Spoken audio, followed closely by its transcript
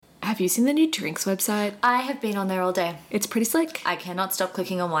Have you seen the new drinks website? I have been on there all day. It's pretty slick. I cannot stop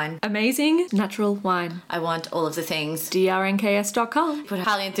clicking on wine. Amazing natural wine. I want all of the things. drnks.com. Put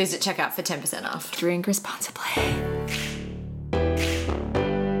Highly Enthused at checkout for 10% off. Drink responsibly.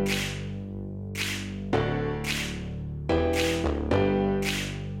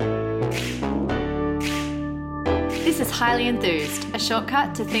 This is Highly Enthused, a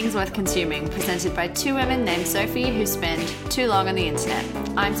shortcut to things worth consuming, presented by two women named Sophie who spend too long on the internet.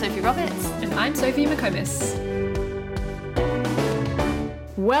 I'm Sophie Roberts. And I'm Sophie McComas.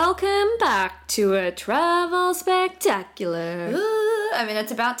 Welcome back to a travel spectacular. Ooh, I mean,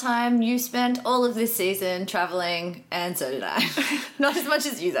 it's about time. You spent all of this season traveling, and so did I. Not as much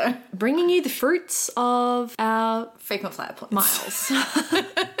as you, though. Bringing you the fruits of our Frequent flyer points. miles.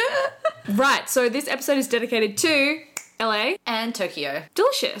 Right, so this episode is dedicated to LA. And Tokyo.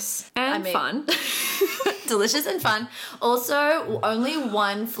 Delicious and fun. Delicious and fun. Also, only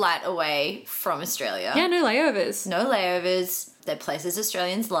one flight away from Australia. Yeah, no layovers. No layovers. They're places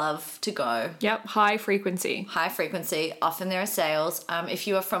Australians love to go. Yep, high frequency. High frequency. Often there are sales. If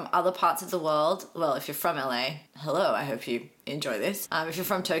you are from other parts of the world, well, if you're from LA, hello, I hope you enjoy this. If you're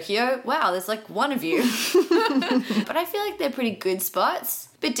from Tokyo, wow, there's like one of you. But I feel like they're pretty good spots.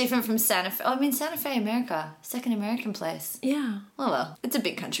 Bit different from Santa Fe. Oh, I mean, Santa Fe, America. Second American place. Yeah. Oh, well, it's a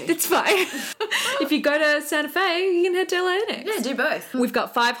big country. It's fine. If you go to Santa Fe, you can head to LA next. Yeah, do both. We've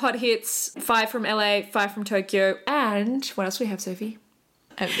got 5 hot hits, 5 from LA, 5 from Tokyo, and what else do we have, Sophie?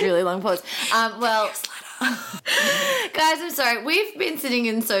 A really long pause. Guys, I'm sorry. We've been sitting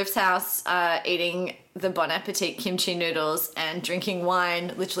in Soph's house eating the Bon Appetit kimchi noodles and drinking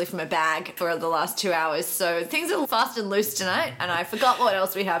wine literally from a bag for the last 2 hours. So things are fast and loose tonight, and I forgot what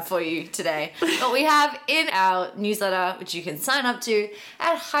else we have for you today. But we have in our newsletter, which you can sign up to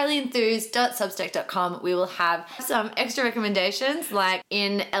at highlyenthused.substack.com, we will have some extra recommendations. Like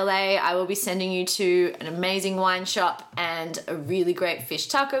in LA, I will be sending you to an amazing wine shop and a really great fish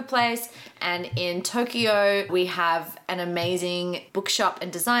taco place. And in Tokyo, we have an amazing bookshop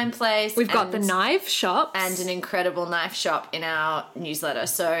and design place. We've got the knife shop. And an incredible knife shop in our newsletter.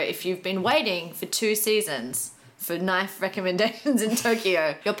 So if you've been waiting for 2 seasons for knife recommendations in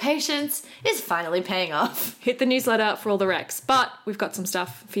Tokyo, your patience is finally paying off. Hit the newsletter for all the recs. But we've got some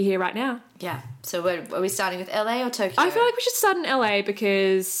stuff for you here right now. Yeah. So are we starting with LA or Tokyo? I feel like we should start in LA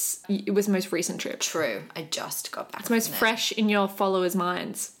because it was the most recent trip. True. I just got back. It's most fresh in your followers'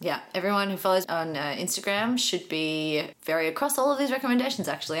 minds. Yeah. Everyone who follows on Instagram should be very across all of these recommendations,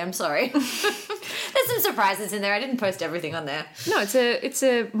 actually. I'm sorry. There's some surprises in there. I didn't post everything on there. No, it's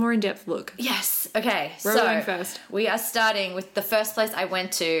a more in-depth look. Yes. Okay. Rolling first. We are starting with the first place I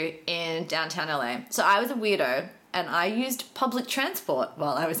went to in downtown LA. So I was a weirdo, and I used public transport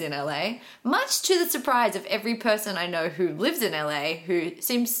while I was in LA, much to the surprise of every person I know who lives in LA who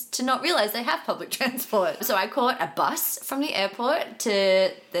seems to not realize they have public transport. So I caught a bus from the airport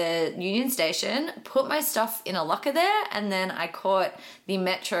to the Union Station, put my stuff in a locker there, and then I caught the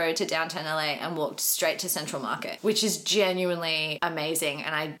metro to downtown LA and walked straight to Central Market, which is genuinely amazing.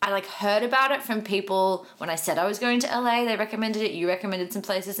 And I like heard about it from people when I said I was going to LA. They recommended it. You recommended some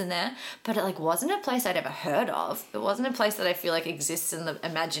places in there, but it like wasn't a place I'd ever heard of. It wasn't a place that I feel like exists in the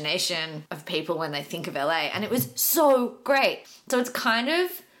imagination of people when they think of LA. And it was so great. So it's kind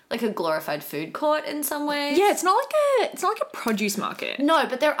of like a glorified food court in some ways. Yeah, it's not like a produce market. No,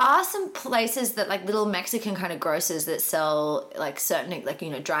 but there are some places that like little Mexican kind of grocers that sell like certain like, you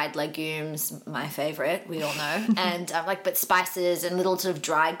know, dried legumes, my favorite, we all know, and but spices and little sort of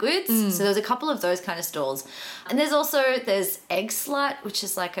dry goods. So there was a couple of those kind of stalls. And there's Egg Slut, which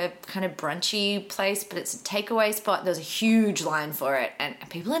is like a kind of brunchy place, but it's a takeaway spot. There's a huge line for it, and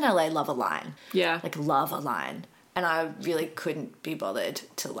people in LA love a line. Yeah. Like love a line. And I really couldn't be bothered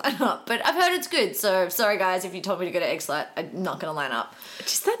to line up. But I've heard it's good, so sorry guys if you told me to go to Egg Slut, I'm not going to line up.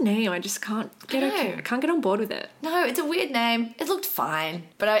 Just that name, I just can't get okay. I can't get on board with it. No, it's a weird name. It looked fine.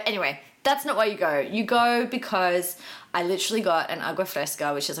 But anyway, that's not why you go. You go because I literally got an agua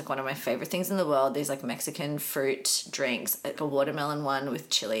fresca, which is like one of my favorite things in the world. These like Mexican fruit drinks, like a watermelon one with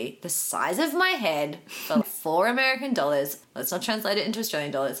chili, the size of my head for $4 American. Let's not translate it into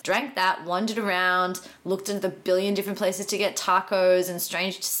Australian dollars. Drank that, wandered around, looked at the billion different places to get tacos and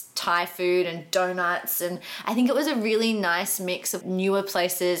strange Thai food and donuts. And I think it was a really nice mix of newer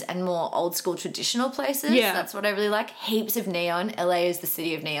places and more old school traditional places. Yeah. That's what I really like. Heaps of neon. LA is the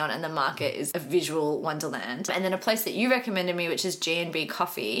city of neon and the market is a visual wonderland. And then a place that you recommended me, which is G&B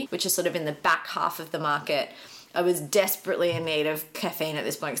Coffee, which is sort of in the back half of the market. I was desperately in need of caffeine at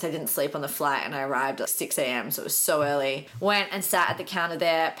this point because I didn't sleep on the flight and I arrived at 6 a.m. so it was so early. Went and sat at the counter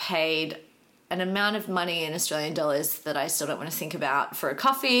there, paid an amount of money in Australian dollars that I still don't want to think about for a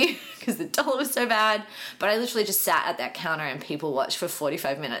coffee because the dollar was so bad. But I literally just sat at that counter and people watched for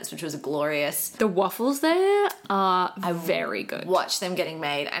 45 minutes, which was glorious. The waffles there are very good. Watched them getting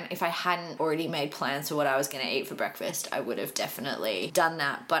made, and if I hadn't already made plans for what I was going to eat for breakfast, I would have definitely done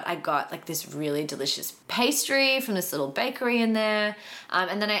that. But I got like this really delicious pastry from this little bakery in there,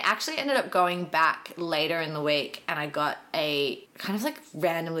 and then I actually ended up going back later in the week and I got a kind of like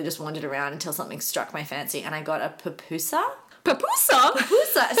randomly just wandered around until something struck my fancy, and I got a pupusa. Pupusa?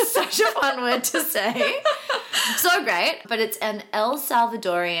 Pupusa is such a fun word to say. So great. But it's an El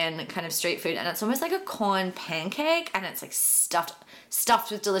Salvadorian kind of street food, and it's almost like a corn pancake, and it's like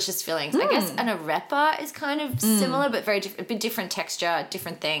stuffed with delicious fillings. I guess an arepa is kind of similar, but very a bit different texture,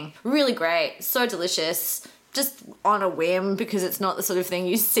 different thing. Really great. So delicious. Just on a whim, because it's not the sort of thing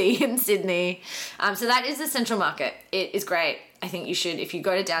you see in Sydney. So that is the Central Market. It is great. I think you should, if you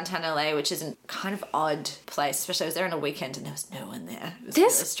go to downtown LA, which is a kind of odd place, especially I was there on a weekend and there was no one there. It was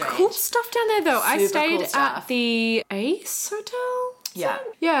There's really strange. cool stuff down there though. I Super stayed cool stuff. at the Ace Hotel. Yeah.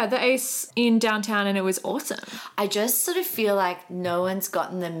 Yeah, the Ace in downtown, and it was awesome. I just sort of feel like no one's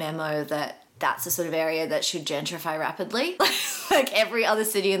gotten the memo that that's the sort of area that should gentrify rapidly. Like every other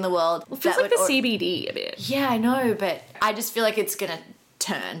city in the world. It feels like the CBD a bit. Yeah, I know, but I just feel like it's going to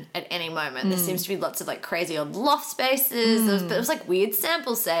turn at any moment. There seems to be lots of like crazy old loft spaces. There was like weird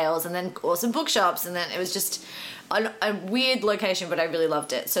sample sales and then awesome bookshops, and then it was just a weird location, but I really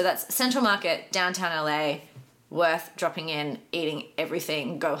loved it. So that's Central Market, downtown LA, worth dropping in, eating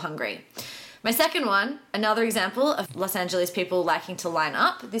everything, go hungry. My second one, another example of Los Angeles people liking to line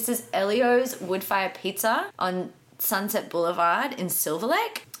up. This is Elio's Woodfire Pizza on Sunset Boulevard in Silver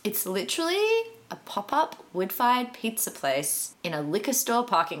Lake. It's literally a pop-up wood-fired pizza place in a liquor store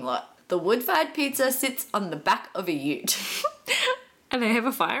parking lot. The wood-fired pizza sits on the back of a ute. And they have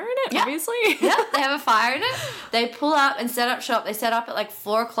a fire in it, Yeah. obviously. Yeah, they have a fire in it. They pull up and set up shop. They set up at like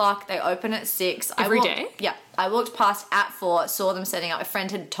 4 o'clock. They open at 6. Every day? Yeah. I walked past at 4, saw them setting up. A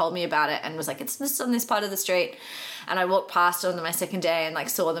friend had told me about it and was like, it's just on this part of the street. And I walked past on my second day and like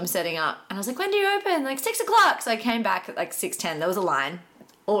saw them setting up. And I was like, when do you open? Like 6 o'clock. So I came back at like 6:10. There was a line.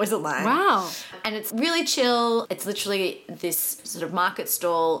 Always a line. Wow. And it's really chill. It's literally this sort of market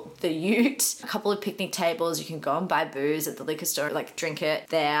stall, the Ute, a couple of picnic tables. You can go and buy booze at the liquor store, like drink it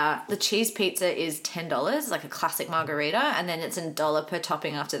there. The cheese pizza is $10, like a classic margarita, and then it's $1 per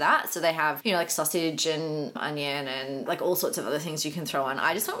topping after that. So they have, you know, like sausage and onion and like all sorts of other things you can throw on.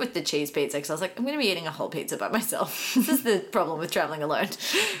 I just went with the cheese pizza because I was like, I'm going to be eating a whole pizza by myself. This is the problem with traveling alone.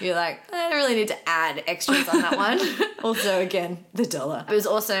 You're like, I don't really need to add extras on that one. Also, again, the dollar. It was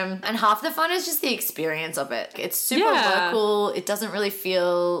awesome. And half the fun is just the experience of it. It's super local. It doesn't really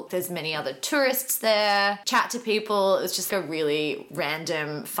feel there's many other tourists there. Chat to people. It was just a really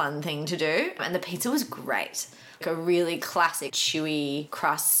random, fun thing to do. And the pizza was great. Like a really classic chewy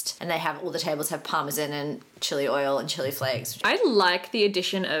crust. And they have, all the tables have Parmesan and chili oil and chili flakes. I like the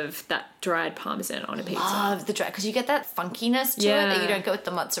addition of that dried Parmesan on a pizza. Love the dry, because you get that funkiness to it that you don't get with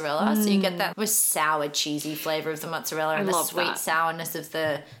the mozzarella. So you get that more sour, cheesy flavour of the mozzarella and the love sweet that. sourness of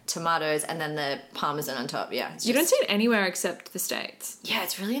the tomatoes, and then the Parmesan on top. Yeah, it's You don't just- see it anywhere except the States. Yeah,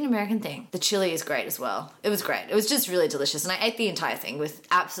 it's really an American thing. The chili is great as well. It was great. It was just really delicious, and I ate the entire thing with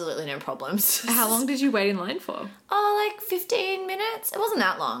absolutely no problems. How long did you wait in line for? Oh, like 15 minutes? It wasn't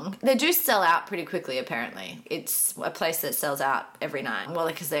that long. They do sell out pretty quickly, apparently. It's a place that sells out every night. Well,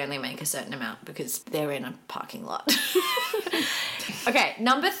 because they only make a certain amount because they're in a parking lot. Okay,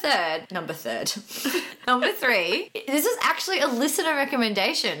 number three. This is actually a listener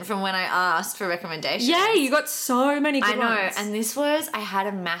recommendation from when I asked for recommendations. Yay, you got so many good I know, ones. and this was, I had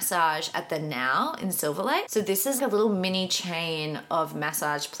a massage at the Now in Silver Lake. So this is a little mini chain of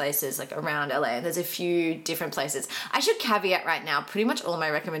massage places like around LA. There's a few different places. I should caveat right now, pretty much all my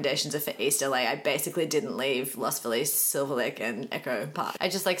recommendations are for East LA. I basically didn't leave Los Feliz, Silver Lake, and Echo Park. I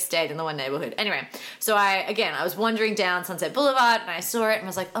just like stayed in the one neighborhood. Anyway, so I was wandering down Sunset Boulevard and I saw it and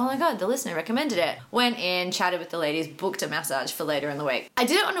was like, oh my God, the listener recommended it. Went in, chatted with the ladies, booked a massage for later in the week. I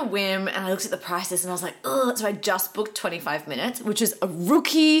did it on a whim and I looked at the prices and I was like, ugh. So I just booked 25 minutes, which is a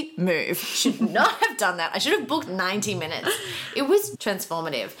rookie move. Should not have done that. I should have booked 90 minutes. It was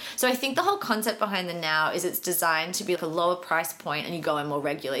transformative. So I think the whole concept behind the Now is it's designed to be like a lower price point and you go in more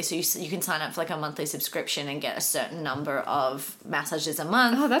regularly. So you can sign up for like a monthly subscription and get a certain number of massages a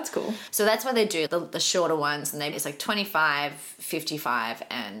month. Oh, that's cool. So that's why they do the shorter ones, and it's like 25, 55,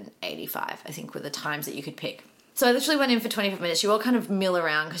 and 85, I think, were the times that you could pick. So I literally went in for 25 minutes. You all kind of mill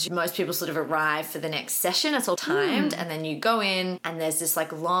around because most people sort of arrive for the next session. It's all timed. And then you go in and there's this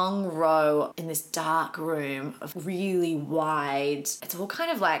like long row in this dark room of really wide, it's all kind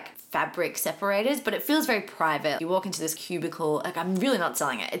of like fabric separators, but it feels very private. You walk into this cubicle, like I'm really not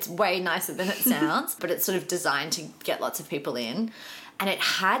selling it. It's way nicer than it sounds, but it's sort of designed to get lots of people in. And it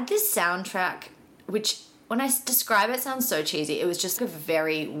had this soundtrack, which when I describe it, sounds so cheesy. It was just a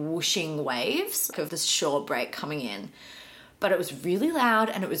very whooshing waves of this shore break coming in. But it was really loud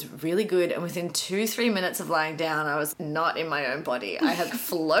and it was really good. And within 2-3 minutes of lying down, I was not in my own body. I had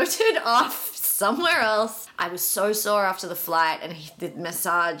floated off somewhere else. I was so sore after the flight, and the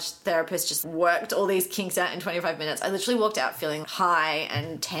massage therapist just worked all these kinks out in 25 minutes. I literally walked out feeling high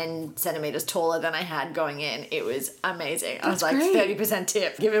and 10 centimeters taller than I had going in. It was amazing. I was like, great. 30%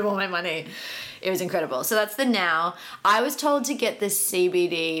 tip, give him all my money. It was incredible. So that's the Now. I was told to get the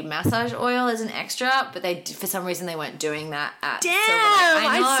CBD massage oil as an extra, but they, for some reason, they weren't doing that at Damn! Silver Lake.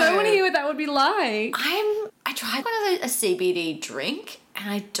 I know. I so want to hear what that would be like. I tried one of a CBD drink,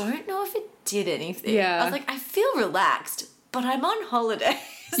 and I don't know if it did anything. Yeah. I was like, I feel relaxed, but I'm on holiday.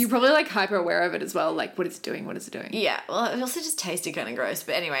 You're probably like hyper aware of it as well, like what it's doing, what is it doing? Yeah, well, it also just tasted kind of gross.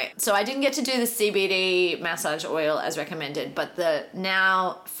 But anyway, so I didn't get to do the CBD massage oil as recommended, but the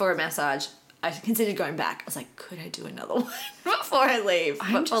Now for a massage, I considered going back. I was like, could I do another one before I leave?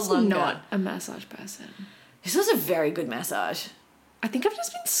 I'm just not a massage person. This was a very good massage. I think I've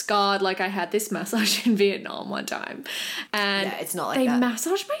just been scarred. Like I had this massage in Vietnam one time, and Yeah, it's not like they that.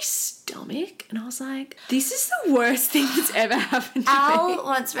 massaged my stomach, and I was like, "This is the worst thing that's ever happened to me." Al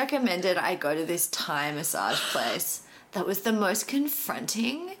once recommended I go to this Thai massage place. That was the most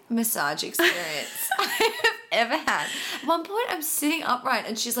confronting massage experience I have ever had. At one point, I'm sitting upright,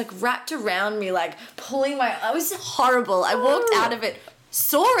 and she's like wrapped around me, like pulling my. It was horrible. I walked out of it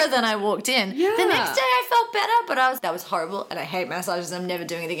sorer than I walked in. Yeah. The next day I felt better, but that was horrible, and I hate massages. I'm never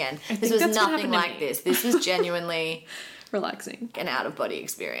doing it again. This think was that's what nothing happened to like me. this. This was genuinely Relaxing. an out-of-body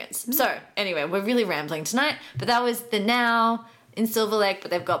experience. So anyway, we're really rambling tonight, but that was the Now in Silver Lake,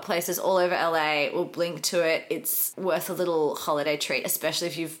 but they've got places all over LA. We'll link to it. It's worth a little holiday treat, especially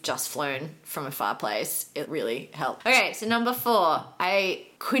if you've just flown from a far place. It really helped. Okay, so number 4, I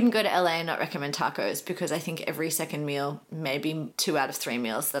couldn't go to LA and not recommend tacos because I think every second meal, maybe 2 out of 3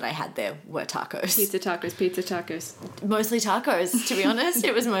 meals that I had there were tacos. Pizza tacos. Mostly tacos, to be honest.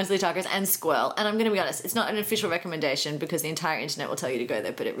 It was mostly tacos and squirrel. And I'm going to be honest, it's not an official recommendation because the entire internet will tell you to go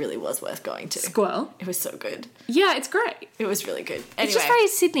there, but it really was worth going to. Squirrel. It was so good. Yeah, it's great. It was really good. Anyway, It's just very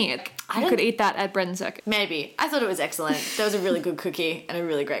Sydney. You don't- could eat that at Bread and Circuit. maybe. I thought it was excellent. There was a really good cookie and a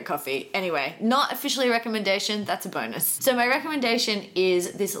really great coffee. Anyway, not officially a recommendation. That's a bonus. So my recommendation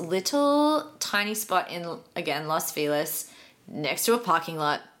is this little tiny spot in, again, Los Feliz, next to a parking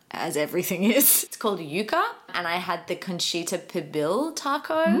lot, as everything is. It's called Yuca, and I had the Conchita Pibil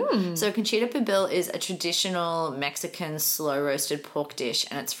taco. So Conchita Pibil is a traditional Mexican slow roasted pork dish,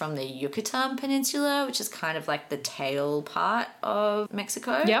 and it's from the Yucatan Peninsula, which is kind of like the tail part of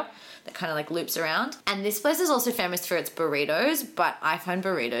Mexico. Yep. That kind of like loops around. And this place is also famous for its burritos, but I find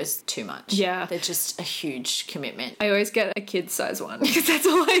burritos too much. Yeah. They're just a huge commitment. I always get a kid's size one because that's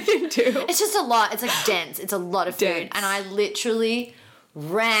all I can do. It's just a lot. It's like dense. It's a lot of food. Dense. And I literally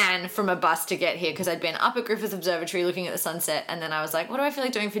ran from a bus to get here because I'd been up at Griffith Observatory looking at the sunset, and then I was like, what do I feel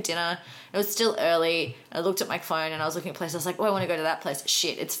like doing for dinner? It was still early. I looked at my phone and I was looking at places. I was like, oh, I want to go to that place.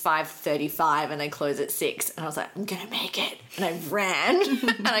 Shit, it's 5:35 and they close at 6. And I was like, I'm gonna make it. And I ran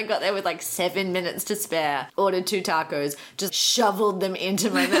and I got there with like 7 minutes to spare. Ordered 2 tacos, just shoveled them into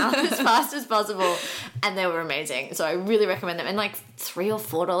my mouth as fast as possible, and they were amazing. So I really recommend them. And like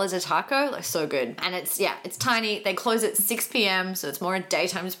 $3 or $4 a taco, like so good. And it's tiny. They close at 6 p.m. so it's more a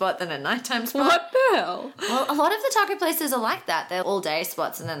daytime spot than a nighttime spot. What the hell? Well, a lot of the taco places are like that. They're all day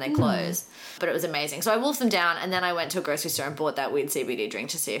spots and then they close. But it was amazing. So I wolfed them down, and then I went to a grocery store and bought that weird CBD drink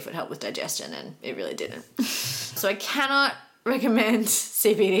to see if it helped with digestion, and it really didn't. So I cannot recommend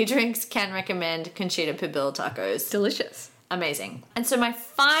CBD drinks, can recommend Conchita Pibil tacos. Delicious. Amazing. And so my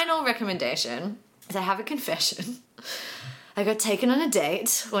final recommendation is I have a confession. I got taken on a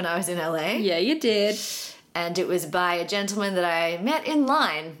date when I was in LA. Yeah, you did. And it was by a gentleman that I met in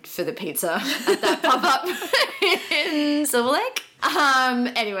line for the pizza at that pop-up in Silver Lake.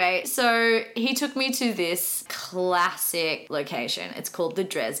 Anyway, so he took me to this classic location. It's called the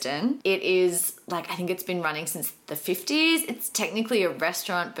Dresden. It is like, I think it's been running since the 50s. It's technically a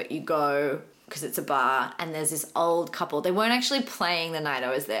restaurant, but you go because it's a bar, and there's this old couple. They weren't actually playing the night I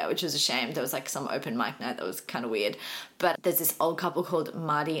was there, which was a shame. There was like some open mic night that was kind of weird. But there's this old couple called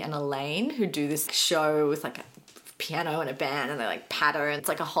Marty and Elaine who do this show with like a piano and a band, and they like patter, and it's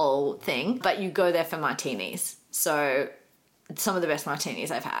like a whole thing. But you go there for martinis. So some of the best martinis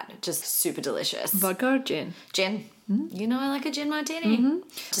I've had. Just super delicious. Vodka or gin? Gin. You know I like a gin martini.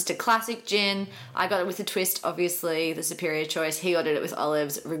 Just a classic gin. I got it with a twist, obviously, the superior choice. He ordered it with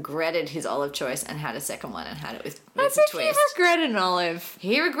olives, regretted his olive choice, and had a second one and had it with That's a if twist. you regret an olive.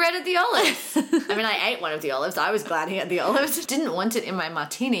 He regretted the olives. I mean, I ate one of the olives. I was glad he had the olives. Didn't want it in my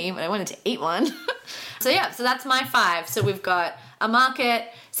martini, but I wanted to eat one. So that's my 5. So we've got a market,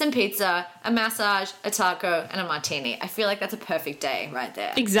 some pizza, a massage, a taco, and a martini. I feel like that's a perfect day right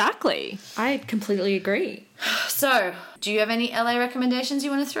there. Exactly. I completely agree. So, do you have any LA recommendations you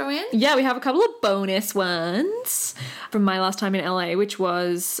want to throw in? Yeah, we have a couple of bonus ones from my last time in LA, which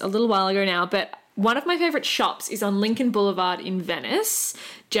was a little while ago now, but one of my favorite shops is on Lincoln Boulevard in Venice,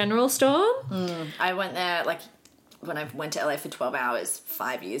 General Store. I went there when I went to LA for 12 hours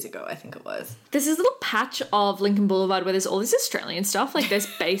 5 years ago, I think it was. There's this little patch of Lincoln Boulevard where there's all this Australian stuff. Like there's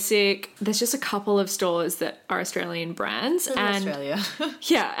just a couple of stores that are Australian brands. And Australia.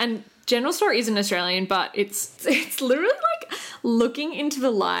 yeah, and General Store isn't Australian, but it's literally like looking into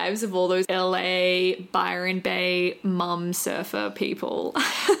the lives of all those LA Byron Bay mum surfer people.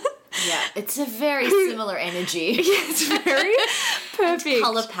 Yeah, it's a very similar energy. Yeah, it's very perfect.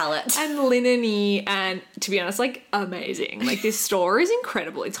 Color palette. And linen-y and, to be honest, like, amazing. Like, this store is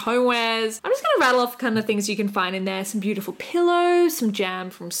incredible. It's homewares. I'm just going to rattle off kind of things you can find in there. Some beautiful pillows, some jam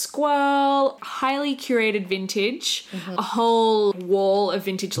from Squirrel, highly curated vintage, a whole wall of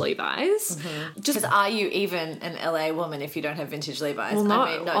vintage Levi's. Because are you even an LA woman if you don't have vintage Levi's? Well, no,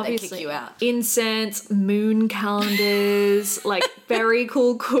 I mean, no, obviously. they kick you out. Incense, moon calendars, like, very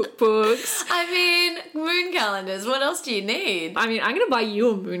cool cookbooks. I mean, moon calendars. What else do you need? I mean, I'm going to buy you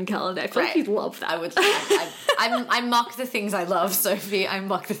a moon calendar. I feel like Right. you'd love that. I would. I mock the things I love, Sophie. I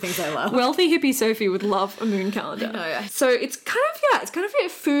mock the things I love. Wealthy hippie Sophie would love a moon calendar. I know. So it's kind of a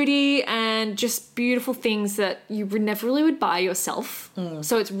bit foodie and just beautiful things that you never really would buy yourself.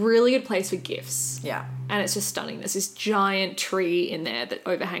 So it's really good place for gifts. Yeah. And it's just stunning. There's this giant tree in there that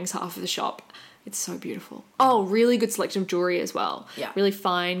overhangs half of the shop. It's so beautiful. Oh, really good selection of jewelry as well. Yeah. Really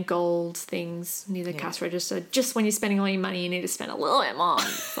fine gold things near the cash register. Just when you're spending all your money, you need to spend a little bit more on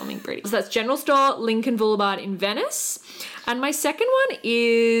something pretty. So that's General Store, Lincoln Boulevard in Venice. And my second one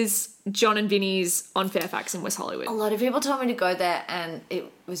is John and Vinny's on Fairfax in West Hollywood. A lot of people told me to go there, and it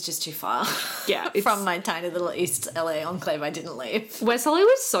was just too far. Yeah, From my tiny little East LA enclave, I didn't leave. West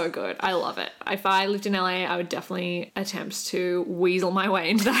Hollywood's so good. I love it. If I lived in LA, I would definitely attempt to weasel my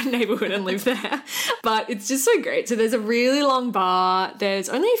way into that neighborhood and live there. But it's just so great. So there's a really long bar. There's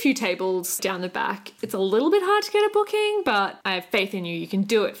only a few tables down the back. It's a little bit hard to get a booking, but I have faith in you. You can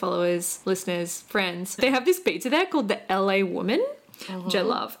do it, followers, listeners, friends. They have this pizza there called the LA Woman, which I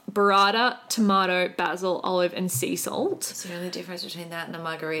love. Burrata, tomato, basil, olive, and sea salt. Is the only difference between that and a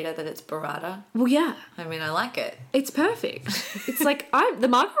margarita that it's burrata? Well, yeah. I mean, I like it. It's perfect. It's like, the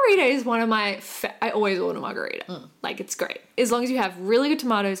margarita is one of my, I always order margarita. Like, it's great. As long as you have really good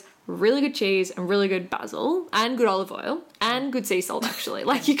tomatoes, really good cheese, and really good basil, and good olive oil, and good sea salt, actually.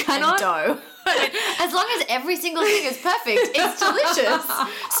 Like, you cannot... And dough. As long as every single thing is perfect, it's delicious.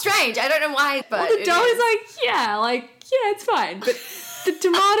 Strange. I don't know why, but The dough is it's fine. But the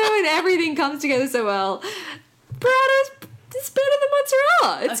tomato and everything comes together so well. Burrata's it's better than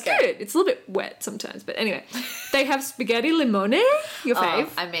mozzarella. It's good. It's a little bit wet sometimes. But anyway, they have spaghetti limone, your fave.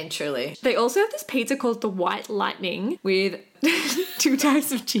 I mean, truly. They also have this pizza called the White Lightning with 2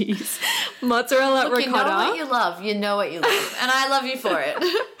 types of cheese. Mozzarella Look, ricotta. you know what you love. You know what you love. And I love you for it.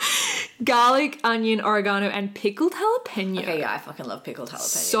 Garlic, onion, oregano, and pickled jalapeno. Okay, yeah, I fucking love pickled jalapenos.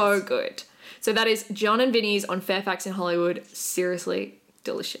 So good. So that is John and Vinny's on Fairfax in Hollywood. Seriously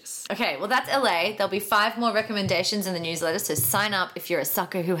delicious. Okay, well, that's LA. There'll be 5 more recommendations in the newsletter, so sign up if you're a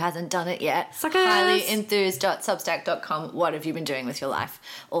sucker who hasn't done it yet. Suckers! Highlyenthused.substack.com. What have you been doing with your life?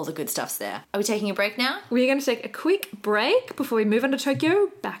 All the good stuff's there. Are we taking a break now? We're going to take a quick break before we move on to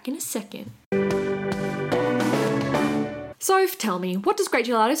Tokyo. Back in a second. So, tell me, what does Great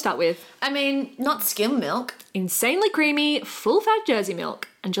Gelato start with? I mean, not skim milk. Insanely creamy, full-fat Jersey milk.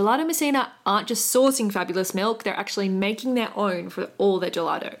 And Gelato Messina aren't just sourcing fabulous milk, they're actually making their own for all their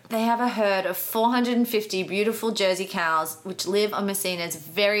gelato. They have a herd of 450 beautiful Jersey cows which live on Messina's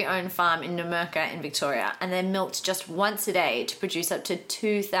very own farm in Numurkah in Victoria, and they're milked just once a day to produce up to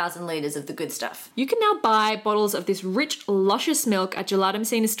 2,000 litres of the good stuff. You can now buy bottles of this rich, luscious milk at Gelato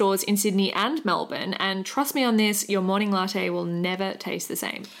Messina stores in Sydney and Melbourne, and trust me on this, your morning latte will never taste the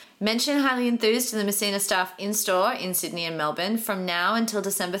same. Mention Highly Enthused to the Messina staff in-store in Sydney and Melbourne from now until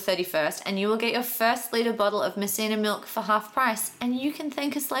December 31st, and you will get your first litre bottle of Messina milk for half price, and you can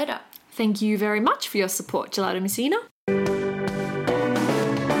thank us later. Thank you very much for your support, Gelato Messina.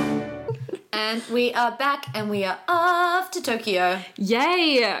 And we are back and we are off to Tokyo.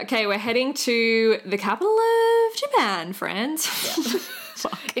 Yay! Okay, we're heading to the capital of Japan, friends. Yeah.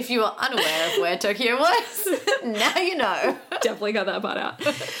 If you are unaware of where Tokyo was, now you know. Definitely got that part out.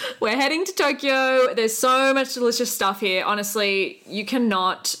 We're heading to Tokyo. There's so much delicious stuff here. Honestly, you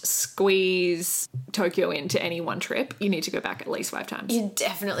cannot squeeze Tokyo into any one trip. You need to go back at least 5 times. You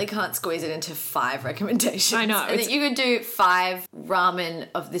definitely can't squeeze it into 5 recommendations. I know. And that you could do 5 ramen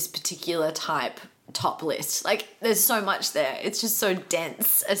of this particular type top list. Like, there's so much there. It's just so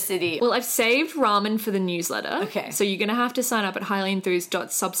dense a city. Well, I've saved ramen for the newsletter. Okay. So you're going to have to sign up at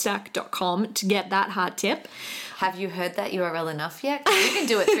highlyenthused.substack.com to get that hard tip. Have you heard that URL enough yet? 'Cause you can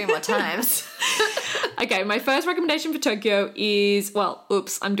do it 3 more times. Okay, my first recommendation for Tokyo is, well,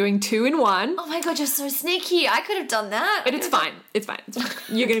 oops, I'm doing 2 in 1. Oh my god, you're so sneaky. I could have done that. But it's fine. It's fine. It's fine.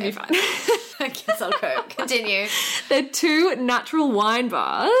 You're going to be fine. I guess I'll go. Continue. They're 2 natural wine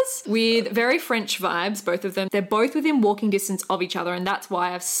bars with very French vibes, both of them. They're both within walking distance of each other, and that's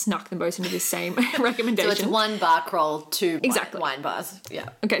why I've snuck them both into this same recommendation. So it's 1 bar crawl, 2 Exactly. wine bars. Yeah.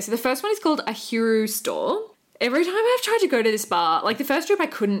 Okay, so the first one is called Ahiru Store. Every time I've tried to go to this bar, like the first trip I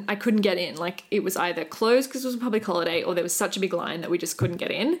couldn't get in. Like it was either closed because it was a public holiday or there was such a big line that we just couldn't get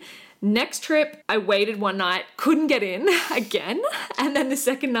in. Next trip, I waited one night, couldn't get in again. And then the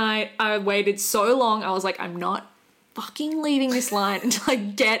second night, I waited so long, I was like, I'm not fucking leaving this line until I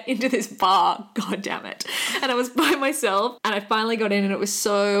get into this bar. God damn it. And I was by myself and I finally got in and it was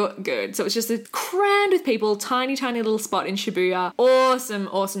so good. So it was just crammed with people, tiny, tiny little spot in Shibuya. Awesome,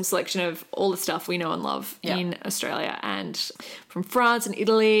 awesome selection of all the stuff we know and love in Australia and from France and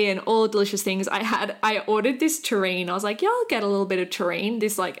Italy and all the delicious things. I ordered this terrine. I was like, yeah, I'll get a little bit of terrine.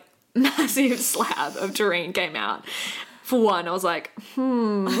 This like massive slab of terrine came out. For one, I was like,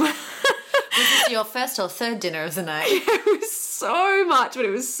 Was this your first or third dinner of the night? It was so much, but it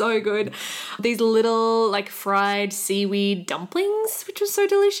was so good. These little like fried seaweed dumplings, which was so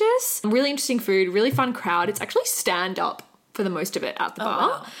delicious. Really interesting food, really fun crowd. It's actually stand up for the most of it at the bar.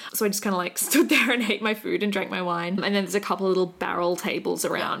 Wow. So I just kind of like stood there and ate my food and drank my wine. And then there's a couple of little barrel tables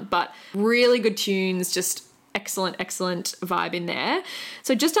around, but really good tunes, just excellent vibe in there.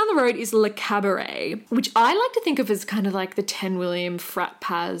 So just down the road is Le Cabaret, which I like to think of as kind of like the 10 William frat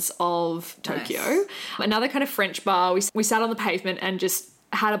paz of Tokyo. Nice. Another kind of French bar. We sat on the pavement and just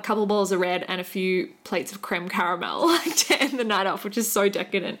had a couple of bottles of red and a few plates of creme caramel like to end the night off, which is so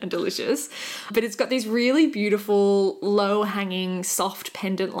decadent and delicious. But it's got these really beautiful, low-hanging, soft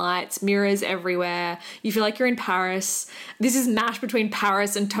pendant lights, mirrors everywhere. You feel like you're in Paris. This is mashed between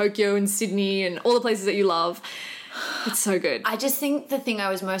Paris and Tokyo and Sydney and all the places that you love. It's so good. I just think the thing I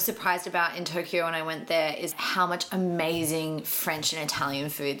was most surprised about in Tokyo when I went there is how much amazing French and Italian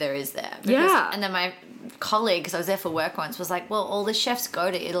food there is there. And then my colleague, because I was there for work once, was like, well, all the chefs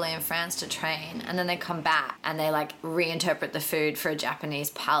go to Italy and France to train and then they come back and they like reinterpret the food for a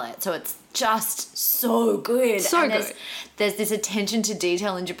Japanese palate. So it's just so good. So and good. There's this attention to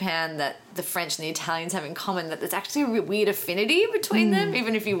detail in Japan that the French and the Italians have in common, that there's actually a weird affinity between them,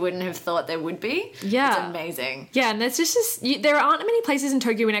 even if you wouldn't have thought there would be. Yeah. It's amazing. Yeah, and there's just there aren't many places in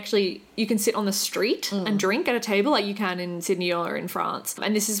Tokyo when actually you can sit on the street and drink at a table like you can in Sydney or in France.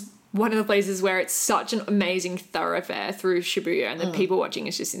 And this is one of the places where it's such an amazing thoroughfare through Shibuya and the people watching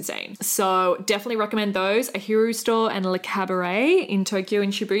is just insane. So definitely recommend those, Ahiru Store and Le Cabaret in Tokyo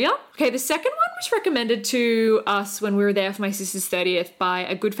and Shibuya. Okay, the second one was recommended to us when we were there for my sister's 30th by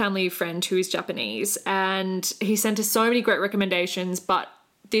a good family friend who is Japanese, and he sent us so many great recommendations, but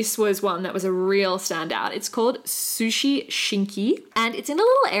this was one that was a real standout. It's called Sushi Shinki, and it's in a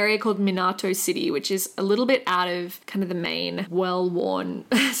little area called Minato City, which is a little bit out of kind of the main well-worn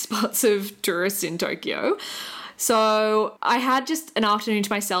spots of tourists in Tokyo. So I had just an afternoon to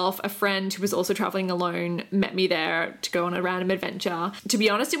myself. A friend who was also traveling alone met me there to go on a random adventure. To be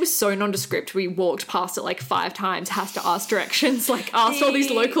honest, it was so nondescript. We walked past it like 5 times, has to ask directions, like asked all these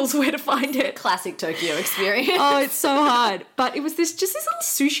locals where to find it. Classic Tokyo experience. Oh, it's so hard. But it was this little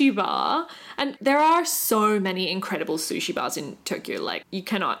sushi bar. And there are so many incredible sushi bars in Tokyo. Like, you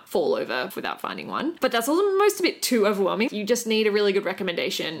cannot fall over without finding one. But that's almost a bit too overwhelming. You just need a really good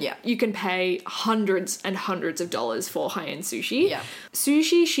recommendation. Yeah. You can pay hundreds and hundreds of dollars for high-end sushi. Yeah.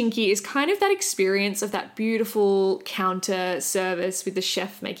 Sushi Shinki is kind of that experience of that beautiful counter service with the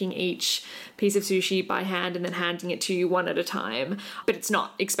chef making each piece of sushi by hand and then handing it to you one at a time. But it's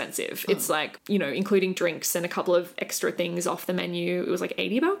not expensive. It's like, you know, including drinks and a couple of extra things off the menu. It was like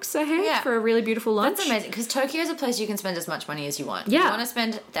 $80 a head for a really beautiful lunch. That's amazing, because Tokyo is a place you can spend as much money as you want. Yeah. If you want to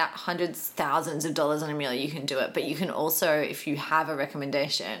spend that hundreds, thousands of dollars on a meal, you can do it. But you can also, if you have a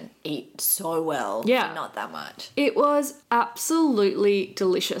recommendation, eat so well for not that much. much. It was absolutely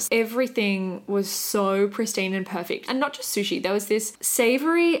delicious. Everything was so pristine and perfect. And not just sushi, there was this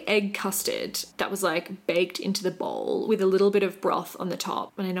savory egg custard that was like baked into the bowl with a little bit of broth on the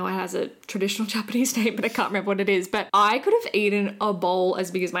top. And I know it has a traditional Japanese name, but I can't remember what it is. But I could have eaten a bowl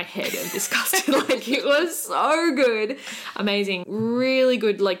as big as my head of this custard. Like, it was so good. Amazing. Really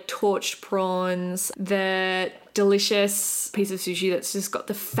good, like, torched prawns. The delicious piece of sushi that's just got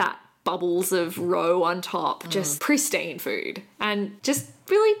the fat bubbles of roe on top. Just pristine food. And just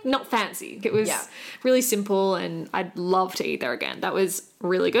really not fancy. It was really simple, and I'd love to eat there again. That was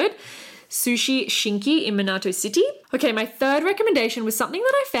really good. Sushi Shinki in Minato City. Okay, my third recommendation was something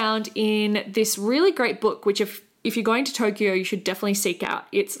that I found in this really great book, which if you're going to Tokyo, you should definitely seek out.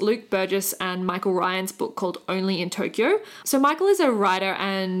 It's Luke Burgess and Michael Ryan's book called Only in Tokyo. So Michael is a writer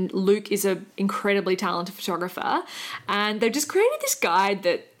and Luke is an incredibly talented photographer. And they've just created this guide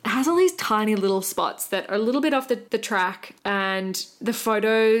that has all these tiny little spots that are a little bit off the track, and the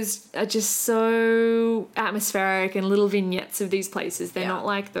photos are just so atmospheric and little vignettes of these places. They're not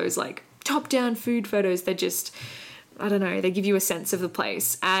like those like top-down food photos. They're just, I don't know, they give you a sense of the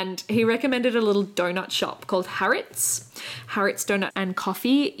place. And he recommended a little donut shop called Harriet's Donut and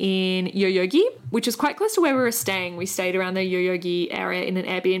Coffee in Yoyogi, which is quite close to where we were staying. We stayed around the Yoyogi area in an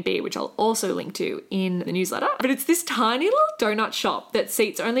Airbnb, which I'll also link to in the newsletter. But it's this tiny little donut shop that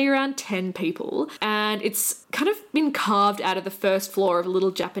seats only around 10 people, and it's kind of been carved out of the first floor of a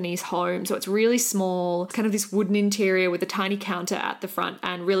little Japanese home. So it's really small, kind of this wooden interior with a tiny counter at the front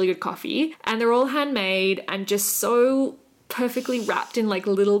and really good coffee. And they're all handmade and just so perfectly wrapped in like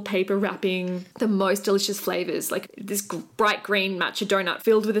little paper wrapping, the most delicious flavors, like this bright green matcha donut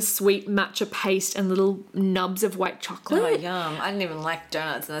filled with a sweet matcha paste and little nubs of white chocolate. Oh, yum. I didn't even like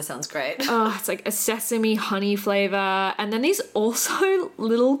donuts, and that sounds great. Oh, it's like a sesame honey flavor. And then these also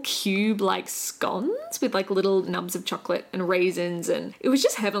little cube like scones with like little nubs of chocolate and raisins, and it was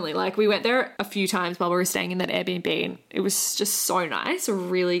just heavenly. Like, we went there a few times while we were staying in that Airbnb, and it was just so nice. A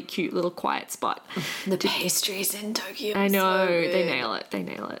really cute little quiet spot. The pastries in Tokyo. I know. So They nail it. They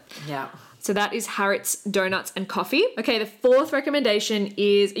nail it. Yeah. So that is Harriet's Donuts and Coffee. Okay, the fourth recommendation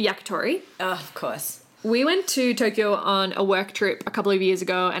is yakitori. Oh, of course. We went to Tokyo on a work trip a couple of years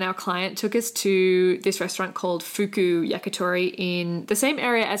ago, and our client took us to this restaurant called Fuku Yakitori in the same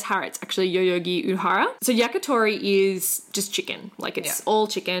area as Harriet's, actually Yoyogi Uhara. So yakitori is just chicken. Like, it's all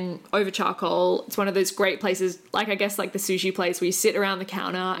chicken over charcoal. It's one of those great places, like I guess like the sushi place, where you sit around the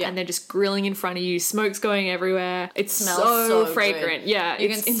counter and they're just grilling in front of you, smoke's going everywhere. It smells so fragrant. Good. Yeah,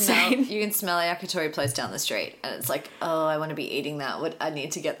 it's insane. You can smell a yakitori place down the street, and it's like, oh, I want to be eating that. I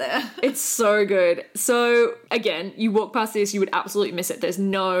need to get there. It's so good. So again, you walk past this, you would absolutely miss it. There's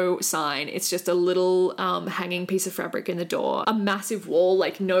no sign. It's just a little hanging piece of fabric in the door, a massive wall,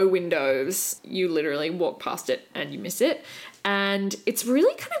 like no windows. You literally walk past it and you miss it. And it's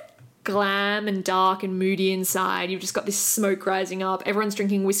really kind of glam and dark and moody inside. You've just got this smoke rising up. Everyone's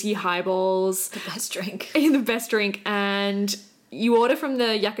drinking whiskey highballs. The best drink. The best drink. And you order from the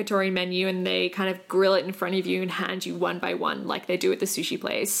yakitori menu, and they kind of grill it in front of you and hand you one by one, like they do at the sushi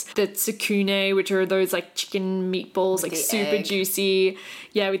place. The tsukune, which are those like chicken meatballs, like super juicy.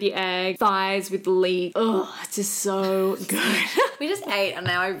 Yeah, with the egg. Thighs with leek. Oh, it's just so good. We just ate, and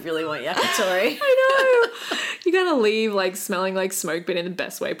now I really want yakitori. I know. You're gonna leave like smelling like smoke, but in the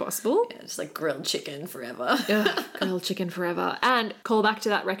best way possible. Yeah, just like grilled chicken forever. Grilled chicken forever. And call back to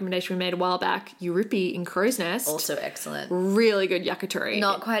that recommendation we made a while back, Uripi in Crow's Nest. Also excellent. Really good yakitori.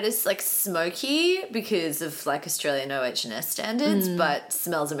 Not quite as like smoky because of like Australian OH&S standards, but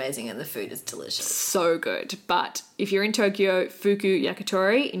smells amazing and the food is delicious. So good. But if you're in Tokyo, Fuku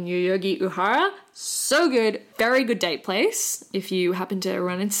Yakitori in Yoyogi Uhara, so good. Very good date place. If you happen to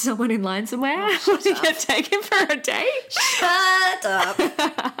run into someone in line somewhere, want to get taken for a date. Shut up.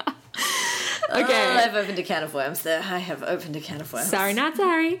 Okay. I've opened a can of worms there. I have opened a can of worms. Sorry, not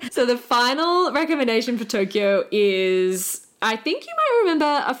sorry. So the final recommendation for Tokyo is, I think you might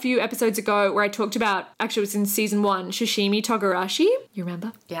remember a few episodes ago where I talked about, actually it was in season 1, Sashimi Togarashi. You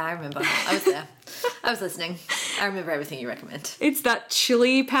remember? Yeah, I remember. I was there. I was listening. I remember everything you recommend. It's that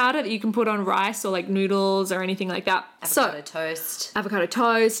chili powder that you can put on rice or like noodles or anything like that. Avocado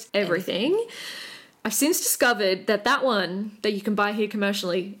toast, everything. I've since discovered that one that you can buy here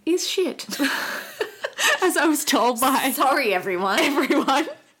commercially is shit. As I was told by... Sorry, everyone.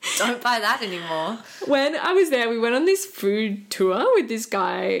 Don't buy that anymore. When I was there, we went on this food tour with this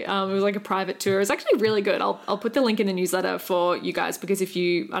guy. It was like a private tour. It was actually really good. I'll put the link in the newsletter for you guys, because if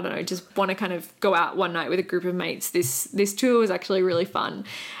you, I don't know, just want to kind of go out one night with a group of mates, this tour was actually really fun.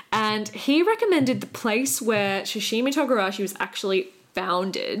 And he recommended the place where Sashimi Togarashi was actually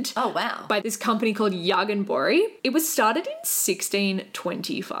founded Oh, wow. by this company called Yaganbori. It was started in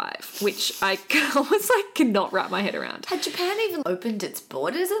 1625, which I almost like cannot wrap my head around. Had Japan even opened its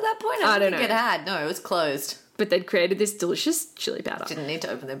borders at that point? I don't think know. it had. No, it was closed. But they'd created this delicious chili powder. Didn't need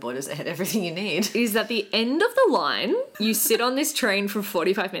to open their borders. They had everything you need. Is at the end of the line, you sit on this train for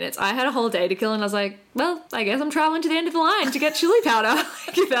 45 minutes. I had a whole day to kill and I was like, well, I guess I'm traveling to the end of the line to get chili powder.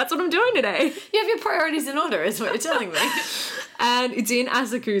 Like, that's what I'm doing today. You have your priorities in order, is what you're telling me. And it's in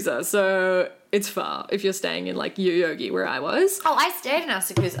Asakusa, so it's far if you're staying in like Yoyogi where I was. Oh, I stayed in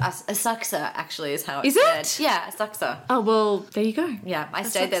Asakusa, actually, is how it's Is it? said. Yeah, Asakusa. Oh, well, there you go. Yeah, I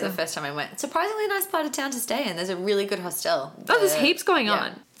stayed there the Asakusa. first time I went. Surprisingly nice part of town to stay in. There's a really good hostel. Oh, there's heaps going yeah.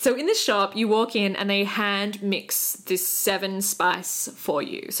 on. So in this shop, you walk in and they hand mix this 7 spice for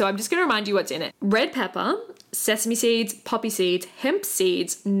you. So I'm just going to remind you what's in it. Red pepper, sesame seeds, poppy seeds, hemp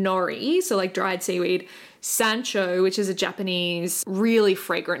seeds, nori, so like dried seaweed, sancho, which is a Japanese really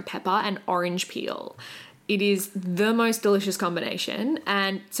fragrant pepper, and orange peel. It is the most delicious combination.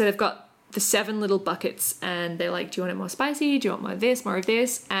 And so they've got the 7 little buckets and they're like, do you want it more spicy? Do you want more of this, more of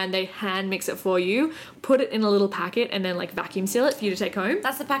this? And they hand mix it for you, put it in a little packet and then like vacuum seal it for you to take home.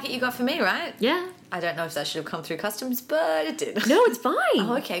 That's the packet you got for me, right? Yeah. I don't know if that should have come through customs, but it did. No, it's fine.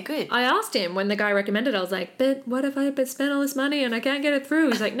 Oh, okay, good. I asked him when the guy recommended it, I was like, but what if I spent all this money and I can't get it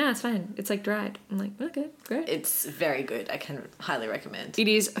through? He's like, nah, it's fine. It's like dried. I'm like, okay, great. It's very good. I can highly recommend. It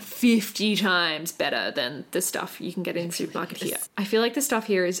is 50 times better than the stuff you can get in the supermarket here. I feel like the stuff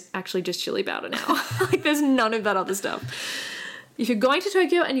here is actually just chili powder now. Like there's none of that other stuff. If you're going to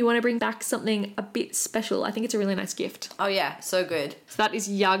Tokyo and you want to bring back something a bit special, I think it's a really nice gift. Oh, yeah, so good. So that is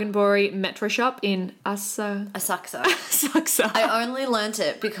Yaganbori Metro Shop in Asakusa. Asakusa. I only learnt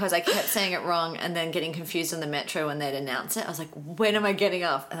it because I kept saying it wrong and then getting confused on the metro when they'd announce it. I was like, when am I getting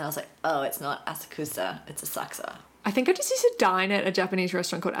off? And I was like, oh, it's not Asakusa, it's Asakusa. I think I just used to dine at a Japanese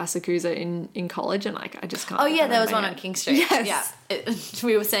restaurant called Asakusa in college, and like I just can't. Oh, yeah, there was remember one on it. King Street. Yes. Yeah.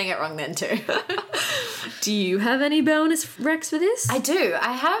 We were saying it wrong then too. Do you have any bonus recs for this? I do.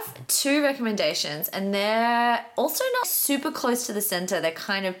 I have 2 recommendations, and they're also not super close to the center. They're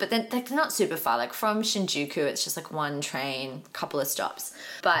kind of, but they're not super far. Like from Shinjuku, it's just like one train, couple of stops.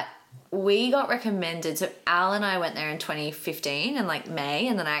 But we got recommended, so Al and I went there in 2015 in like May,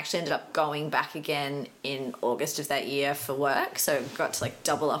 and then I actually ended up going back again in August of that year for work, so got to like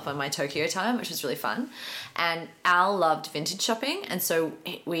double up on my Tokyo time, which was really fun. And Al loved vintage shopping, and so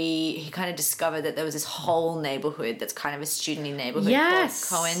he kind of discovered that there was this whole neighborhood that's kind of a studenty neighborhood Yes.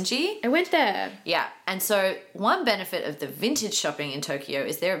 called Koenji. I went there. Yeah, and so one benefit of the vintage shopping in Tokyo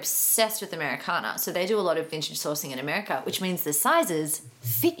is they're obsessed with Americana. So they do a lot of vintage sourcing in America, which means the sizes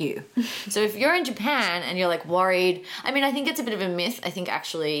fit you. So if you're in Japan and you're like worried, I mean, I think it's a bit of a myth. I think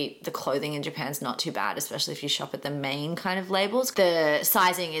actually the clothing in Japan's not too bad, especially if you shop at the main kind of labels. The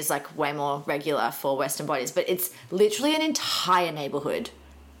sizing is like way more regular for Western bodies, but it's literally an entire neighborhood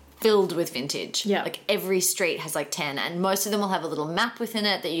filled with vintage. Yeah. Like every street has like 10, and most of them will have a little map within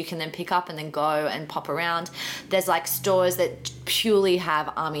it that you can then pick up and then go and pop around. There's like stores that purely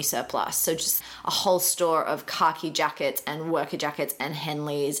have army surplus. So just a whole store of khaki jackets and worker jackets and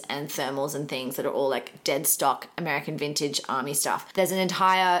Henleys and thermals and things that are all like dead stock American vintage army stuff. There's an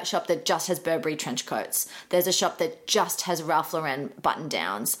entire shop that just has Burberry trench coats. There's a shop that just has Ralph Lauren button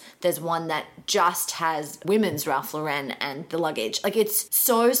downs. There's one that just has women's Ralph Lauren and the luggage. Like it's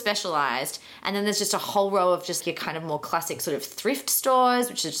so specialized. And then there's just a whole row of just your kind of more classic sort of thrift stores,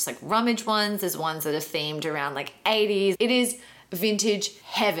 which are just like rummage ones. There's ones that are themed around like 80s. It is vintage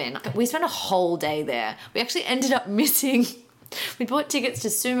heaven. We spent a whole day there. We actually ended up missing. We bought tickets to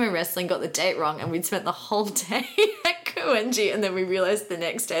sumo wrestling, got the date wrong, and we'd spent the whole day at Koenji, and then we realized the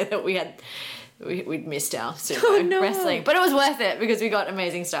next day that we'd missed our sumo wrestling. But it was worth it because we got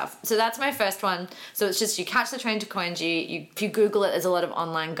amazing stuff. So that's my first one. So it's just you catch the train to Koenji. If you Google it, there's a lot of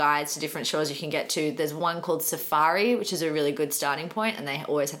online guides to different shows you can get to. There's one called Safari, which is a really good starting point, and they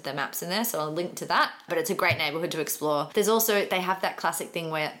always have their maps in there. So I'll link to that. But it's a great neighborhood to explore. There's also, they have that classic thing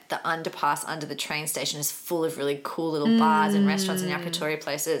where the underpass under the train station is full of really cool little bars and restaurants and yakitori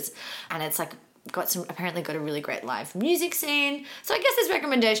places. And it's like, apparently got a really great live music scene. So I guess this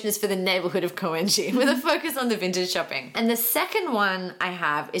recommendation is for the neighborhood of Koenji with a focus on the vintage shopping. And the second one I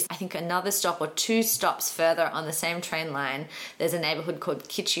have is I think another stop or 2 stops further on the same train line. There's a neighborhood called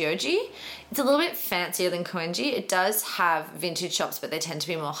Kichiyoji. It's a little bit fancier than Koenji. It does have vintage shops, but they tend to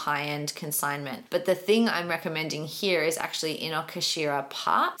be more high-end consignment. But the thing I'm recommending here is actually in Okashira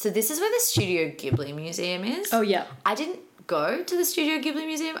Park. So this is where the Studio Ghibli Museum is. Oh, yeah. I didn't go to the Studio Ghibli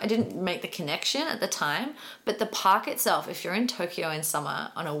Museum. I didn't make the connection at the time, but the park itself, if you're in Tokyo in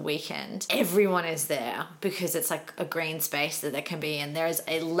summer on a weekend, everyone is there because it's like a green space that there can be. And there is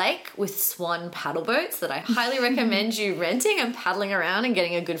a lake with swan paddle boats that I highly recommend you renting and paddling around and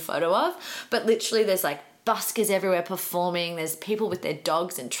getting a good photo of. But literally there's like buskers everywhere performing. There's people with their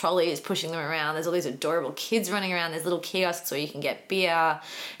dogs and trolleys pushing them around. There's all these adorable kids running around. There's little kiosks where you can get beer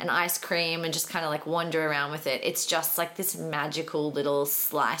and ice cream and just kind of like wander around with it. It's just like this magical little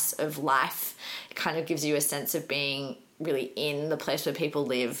slice of life. It kind of gives you a sense of being really in the place where people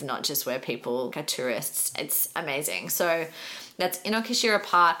live, not just where people are tourists. It's amazing. So that's in Okashira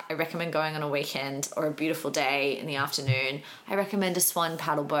Park. I recommend going on a weekend or a beautiful day in the afternoon. I recommend a swan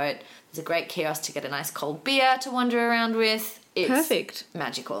paddle boat. There's a great kiosk to get a nice cold beer to wander around with. It's perfect.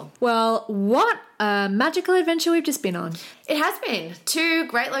 Magical. Well, what a magical adventure we've just been on. It has been. 2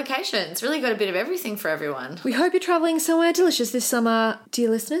 great locations. Really got a bit of everything for everyone. We hope you're travelling somewhere delicious this summer, dear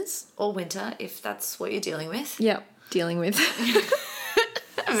listeners. Or winter, if that's what you're dealing with. Yep, dealing with.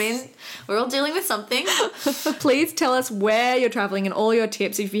 I mean, we're all dealing with something. Please tell us where you're traveling and all your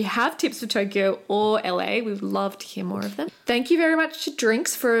tips. If you have tips for Tokyo or LA, we would love to hear more of them. Thank you very much to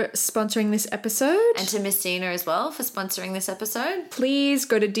Drinks for sponsoring this episode. And to Miss Dina as well for sponsoring this episode. Please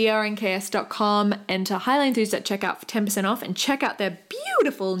go to drnks.com, enter Highly Enthused at checkout for 10% off and check out their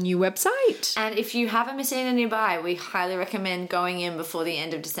beautiful new website. And if you have a Miss Dina nearby, we highly recommend going in before the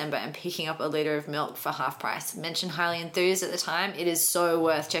end of December and picking up a litre of milk for half price. Mention Highly Enthused at the time. It is so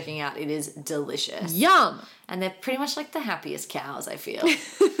worth checking out. It is delicious. Yum! And they're pretty much like the happiest cows, I feel.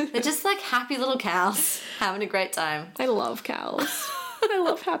 They're just like happy little cows having a great time. I love cows. I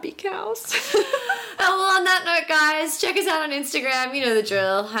love happy cows. Well, on that note, guys, check us out on Instagram. You know the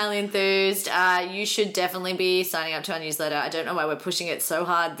drill. Highly Enthused. You should definitely be signing up to our newsletter. I don't know why we're pushing it so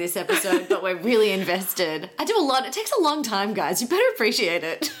hard this episode, but we're really invested. I do a lot. It takes a long time, guys. You better appreciate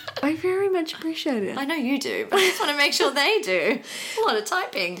it. I very much appreciate it. I know you do, but I just want to make sure they do. A lot of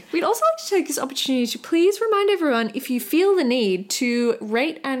typing. We'd also like to take this opportunity to please remind everyone, if you feel the need, to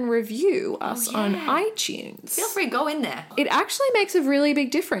rate and review us on iTunes. Feel free, go in there. It actually makes a really big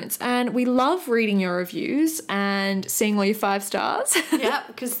difference, and we love reading your reviews and seeing all your 5 stars. Yeah,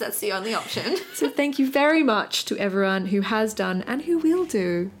 because that's the only option. So thank you very much to everyone who has done and who will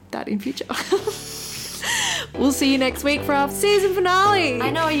do that in future. We'll see you next week for our season finale. I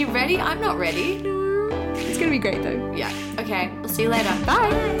know, are you ready? I'm not ready. No. It's going to be great though. Yeah, okay, we'll see you later.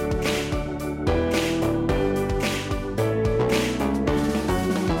 Bye.